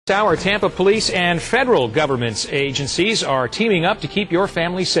Our Tampa police and federal government agencies are teaming up to keep your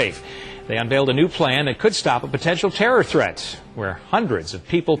family safe. They unveiled a new plan that could stop a potential terror threat where hundreds of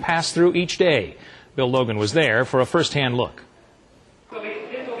people pass through each day. Bill Logan was there for a first-hand look.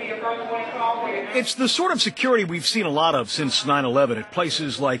 It's the sort of security we've seen a lot of since 9/11 at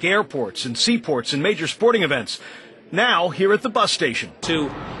places like airports and seaports and major sporting events. Now, here at the bus station. To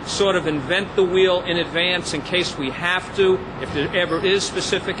sort of invent the wheel in advance in case we have to, if there ever is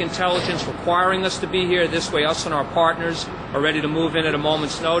specific intelligence requiring us to be here, this way us and our partners are ready to move in at a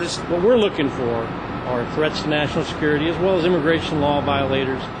moment's notice. What we're looking for are threats to national security as well as immigration law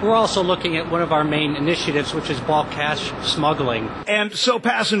violators. We're also looking at one of our main initiatives, which is bulk cash smuggling. And so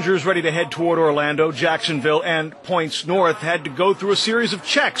passengers ready to head toward Orlando, Jacksonville, and points north had to go through a series of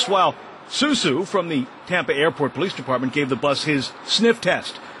checks while Susu from the Tampa Airport Police Department gave the bus his sniff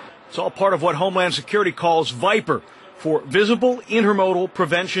test. It's all part of what Homeland Security calls VIPER, for Visible Intermodal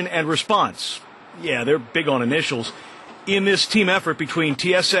Prevention and Response. Yeah, they're big on initials. In this team effort between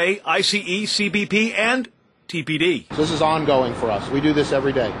TSA, ICE, CBP, and TPD. This is ongoing for us. We do this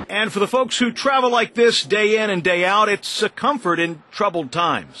every day. And for the folks who travel like this day in and day out, it's a comfort in troubled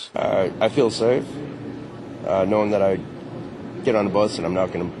times. I feel safe, knowing that I get on a bus and I'm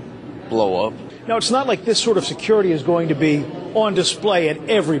not going to blow up. Now, it's not like this sort of security is going to be on display at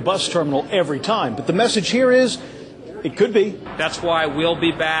every bus terminal every time, but the message here is it could be. That's why we'll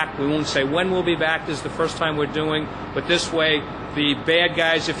be back. We won't say when we'll be back. This is the first time we're doing, but this way the bad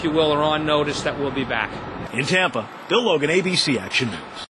guys, if you will, are on notice that we'll be back. In Tampa, Bill Logan, ABC Action News.